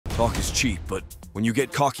Talk is cheap, but when you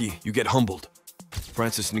get cocky, you get humbled.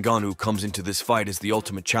 Francis Ngannou comes into this fight as the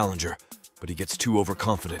ultimate challenger, but he gets too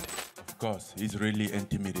overconfident. Of course, he's really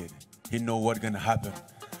intimidated. He know what's gonna happen.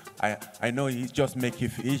 I know he just make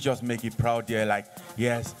you proud there, like,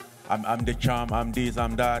 yes, I'm the charm, I'm this,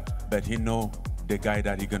 I'm that, but he know the guy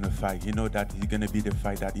that he gonna fight. He know that he's gonna be the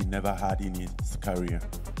fight that he never had in his career.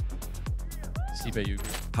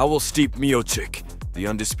 How will Stipe Miocic, the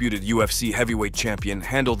undisputed UFC Heavyweight Champion,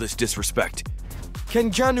 handle this disrespect? Can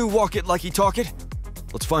Ngannou walk it like he talk it?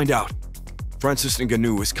 Let's find out. Francis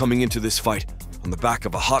Ngannou is coming into this fight on the back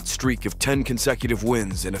of a hot streak of 10 consecutive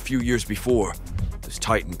wins, and a few years before, this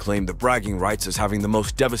titan claimed the bragging rights as having the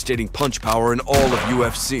most devastating punch power in all of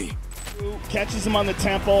UFC. Catches him on the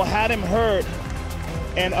temple, had him hurt,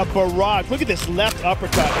 and a barrage. Look at this left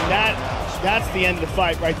uppercut, and that's the end of the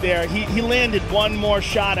fight right there. He landed one more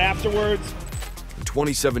shot afterwards. In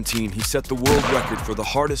 2017, he set the world record for the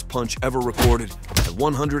hardest punch ever recorded at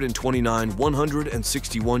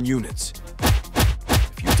 129/161 units.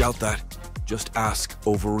 If you doubt that, just ask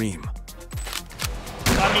Overeem.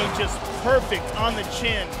 I mean, just perfect on the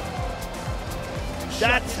chin.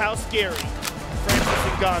 That's how scary Francis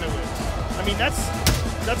Ngannou is. I mean, that's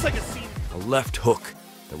like a scene. A left hook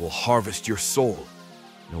that will harvest your soul.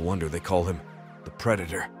 No wonder they call him the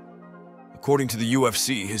Predator. According to the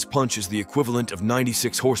UFC, his punch is the equivalent of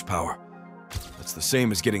 96 horsepower. That's the same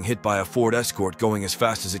as getting hit by a Ford Escort going as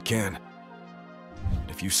fast as it can. And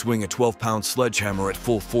if you swing a 12-pound sledgehammer at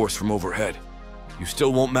full force from overhead, you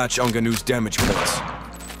still won't match Ngannou's damage points.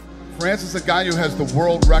 Francis Ngannou has the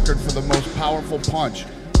world record for the most powerful punch.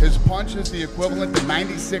 His punch is the equivalent to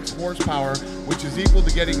 96 horsepower, which is equal to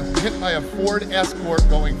getting hit by a Ford Escort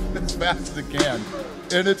going as fast as it can.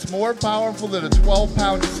 And it's more powerful than a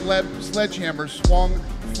 12-pound sledgehammer swung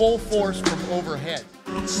full force from overhead.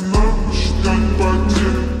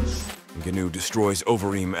 Ngannou destroys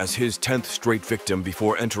Overeem as his 10th straight victim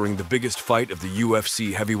before entering the biggest fight of the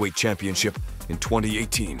UFC Heavyweight Championship in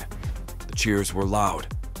 2018. The cheers were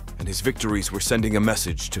loud, and his victories were sending a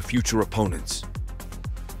message to future opponents.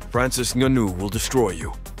 Francis Ngannou will destroy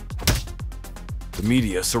you. The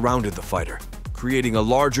media surrounded the fighter, creating a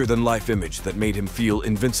larger-than-life image that made him feel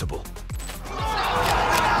invincible.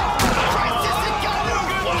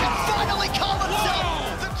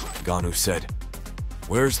 Ngannou said,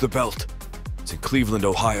 "Where's the belt? It's in Cleveland,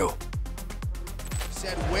 Ohio."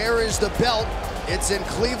 Said, "Where is the belt? It's in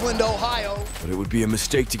Cleveland, Ohio." But it would be a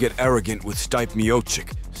mistake to get arrogant with Stipe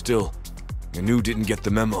Miocic. Still, Ngannou didn't get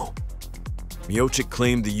the memo. Miocic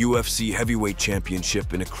claimed the UFC Heavyweight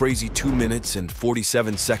Championship in a crazy 2 minutes and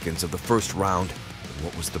 47 seconds of the first round in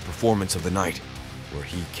what was the performance of the night, where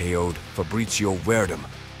he KO'd Fabricio Werdum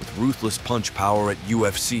with ruthless punch power at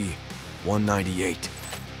UFC 198.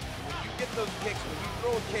 You get those kicks, when you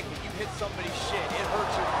throw a kick and you hit somebody's shin, it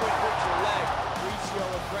hurts your foot, hurts your leg. Fabricio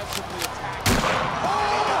aggressively attacking.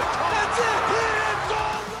 Oh, that's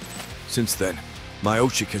it! Since then,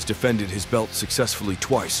 Miocic has defended his belt successfully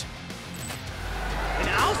twice. And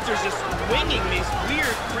Alistair's just winging these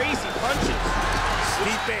weird, crazy punches.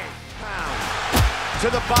 Stipe, pound to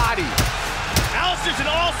the body. Alistair's in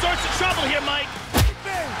all sorts of trouble here, Mike.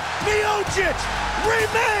 Miocic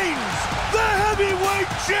remains the heavyweight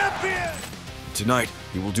champion. Tonight,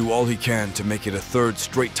 he will do all he can to make it a third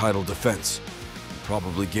straight title defense, and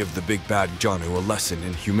probably give the big bad Ngannou a lesson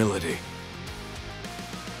in humility.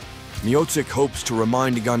 Miocic hopes to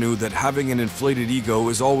remind Ngannou that having an inflated ego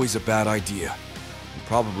is always a bad idea, and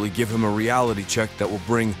probably give him a reality check that will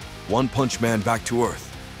bring One Punch Man back to earth.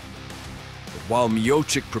 But while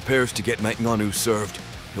Miocic prepares to get Ngannou served,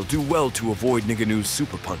 he'll do well to avoid Ngannou's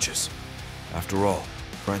super punches. After all,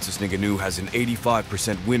 Francis Ngannou has an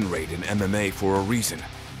 85% win rate in MMA for a reason.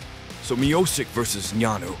 So Miocic versus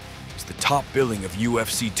Ngannou is the top billing of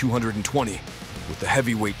UFC 220, with the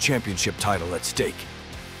heavyweight championship title at stake.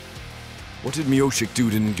 What did Miocic do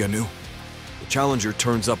to Ngannou? The challenger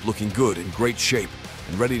turns up looking good, in great shape,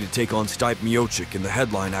 and ready to take on Stipe Miocic in the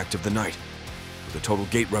headline act of the night, with a total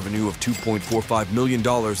gate revenue of $2.45 million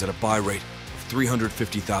at a buy rate of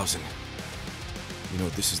 $350,000. You know,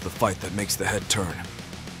 this is the fight that makes the head turn.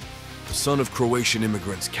 The son of Croatian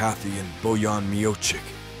immigrants Kathy and Bojan Miocic,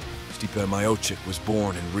 Stipe Miocic was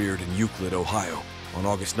born and reared in Euclid, Ohio, on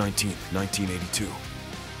August 19, 1982.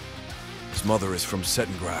 His mother is from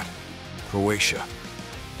Cetingrad, Croatia.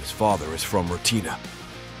 His father is from Rtina.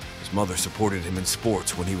 His mother supported him in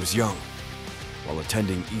sports when he was young. While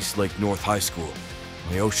attending Eastlake North High School,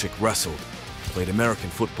 Miocic wrestled, played American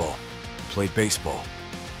football, and played baseball.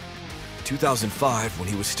 In 2005, when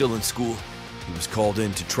he was still in school, he was called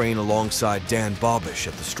in to train alongside Dan Bobish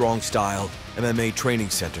at the strong-style MMA training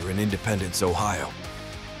center in Independence, Ohio.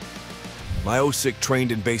 Miocic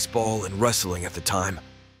trained in baseball and wrestling at the time,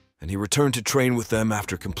 and he returned to train with them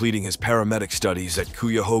after completing his paramedic studies at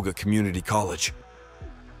Cuyahoga Community College.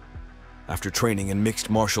 After training in mixed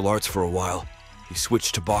martial arts for a while, he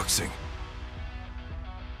switched to boxing.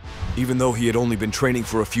 Even though he had only been training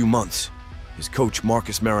for a few months, his coach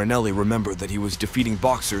Marcus Marinelli remembered that he was defeating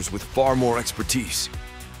boxers with far more expertise.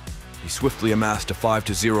 He swiftly amassed a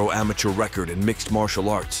 5-0 amateur record in mixed martial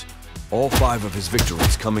arts, all 5 of his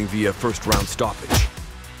victories coming via first-round stoppage.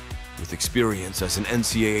 With experience as an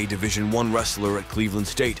NCAA Division I wrestler at Cleveland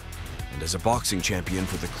State and as a boxing champion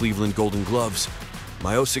for the Cleveland Golden Gloves,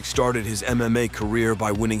 Miocic started his MMA career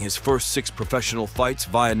by winning his first 6 professional fights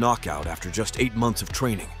via knockout after just 8 months of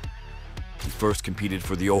training. He first competed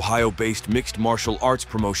for the Ohio-based mixed martial arts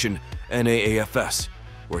promotion NAAFS,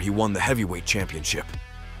 where he won the Heavyweight Championship.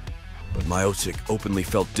 But Miocic openly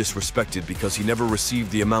felt disrespected because he never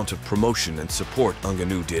received the amount of promotion and support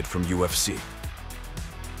Ngannou did from UFC.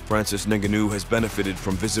 Francis Ngannou has benefited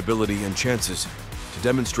from visibility and chances to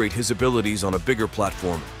demonstrate his abilities on a bigger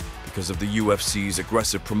platform because of the UFC's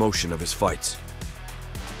aggressive promotion of his fights.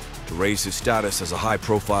 To raise his status as a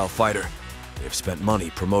high-profile fighter, they have spent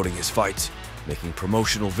money promoting his fights, making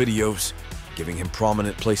promotional videos, giving him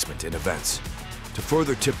prominent placement in events. To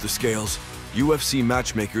further tip the scales, UFC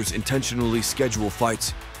matchmakers intentionally schedule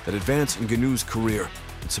fights that advance Ngannou's career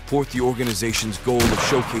and support the organization's goal of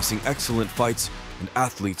showcasing excellent fights and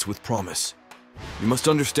athletes with promise. You must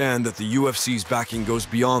understand that the UFC's backing goes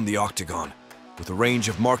beyond the octagon, with a range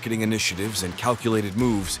of marketing initiatives and calculated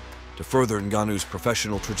moves to further Ngannou's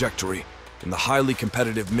professional trajectory in the highly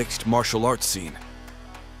competitive mixed martial arts scene.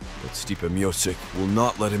 But Stipe Miocic will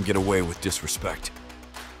not let him get away with disrespect.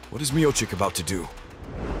 What is Miocic about to do?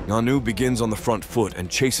 Ngannou begins on the front foot and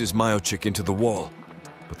chases Miocic into the wall,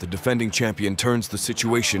 but the defending champion turns the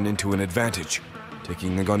situation into an advantage,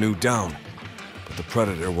 taking Ngannou down. But the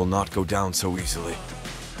Predator will not go down so easily.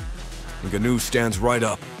 Ngannou stands right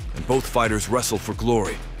up, and both fighters wrestle for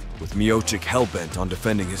glory, with Miocic hell-bent on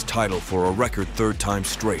defending his title for a record 3rd time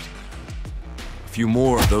straight. A few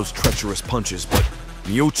more of those treacherous punches, but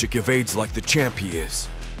Miocic evades like the champ he is.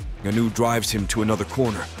 Ngannou drives him to another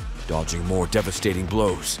corner, dodging more devastating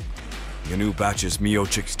blows. Ngannou batches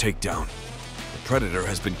Miocic's takedown. The Predator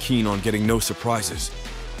has been keen on getting no surprises,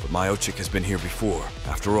 but Miocic has been here before.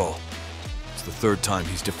 After all, it's the 3rd time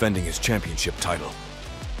he's defending his championship title.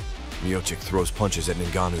 Miocic throws punches at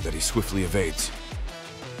Ngannou that he swiftly evades.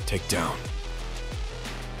 Takedown.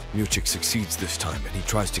 Miocic succeeds this time, and he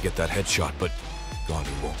tries to get that headshot, but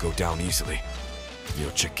Ngannou won't go down easily.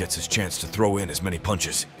 Miocic gets his chance to throw in as many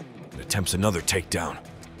punches and attempts another takedown.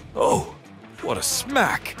 Oh, what a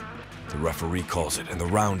smack! The referee calls it, and the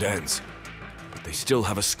round ends. But they still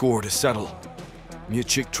have a score to settle.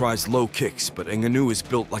 Miocic tries low kicks, but Ngannou is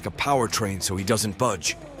built like a power train, so he doesn't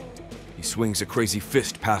budge. He swings a crazy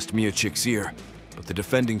fist past Miocic's ear, but the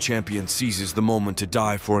defending champion seizes the moment to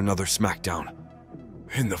dive for another smackdown.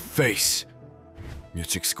 In the face!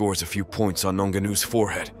 Miocic scores a few points on Ngannou's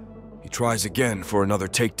forehead. He tries again for another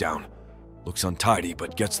takedown. Looks untidy,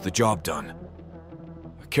 but gets the job done.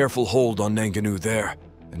 A careful hold on Ngannou there,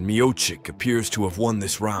 and Miocic appears to have won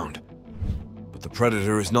this round. But the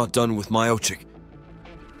Predator is not done with Miocic.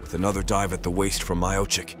 With another dive at the waist from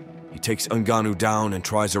Miocic, he takes Ngannou down and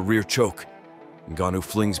tries a rear choke. Ngannou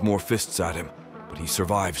flings more fists at him, but he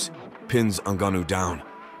survives, pins Ngannou down,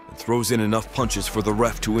 and throws in enough punches for the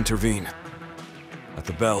ref to intervene. At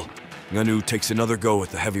the bell, Ngannou takes another go at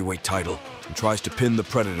the heavyweight title and tries to pin the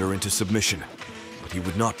Predator into submission, but he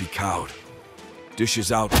would not be cowed.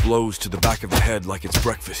 Dishes out blows to the back of the head like it's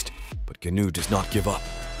breakfast, but Ngannou does not give up.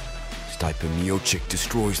 Stipe Miocic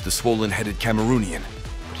destroys the swollen-headed Cameroonian,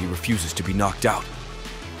 but he refuses to be knocked out.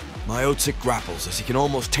 Miocic grapples as he can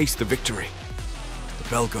almost taste the victory. The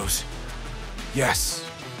bell goes. Yes.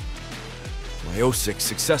 Miocic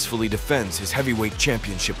successfully defends his heavyweight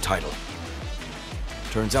championship title.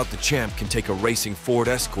 Turns out the champ can take a racing Ford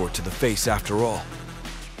Escort to the face after all.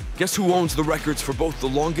 Guess who owns the records for both the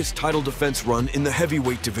longest title defense run in the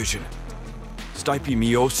heavyweight division? Stipe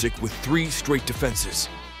Miocic with 3 straight defenses.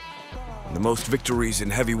 And the most victories in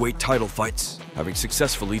heavyweight title fights, having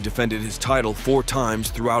successfully defended his title 4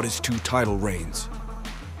 times throughout his 2 title reigns.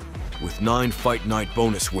 With 9 Fight Night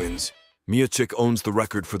bonus wins, Miocic owns the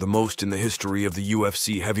record for the most in the history of the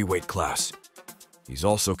UFC heavyweight class. He's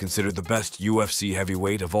also considered the best UFC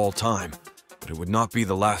heavyweight of all time, but it would not be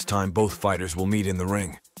the last time both fighters will meet in the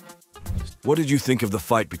ring. What did you think of the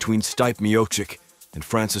fight between Stipe Miocic and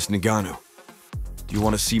Francis Ngannou? Do you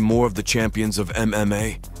want to see more of the champions of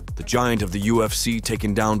MMA, The giant of the UFC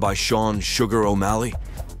taken down by Sean Sugar O'Malley?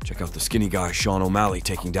 Check out the skinny guy Sean O'Malley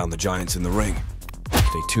taking down the giants in the ring.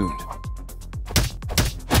 Stay tuned.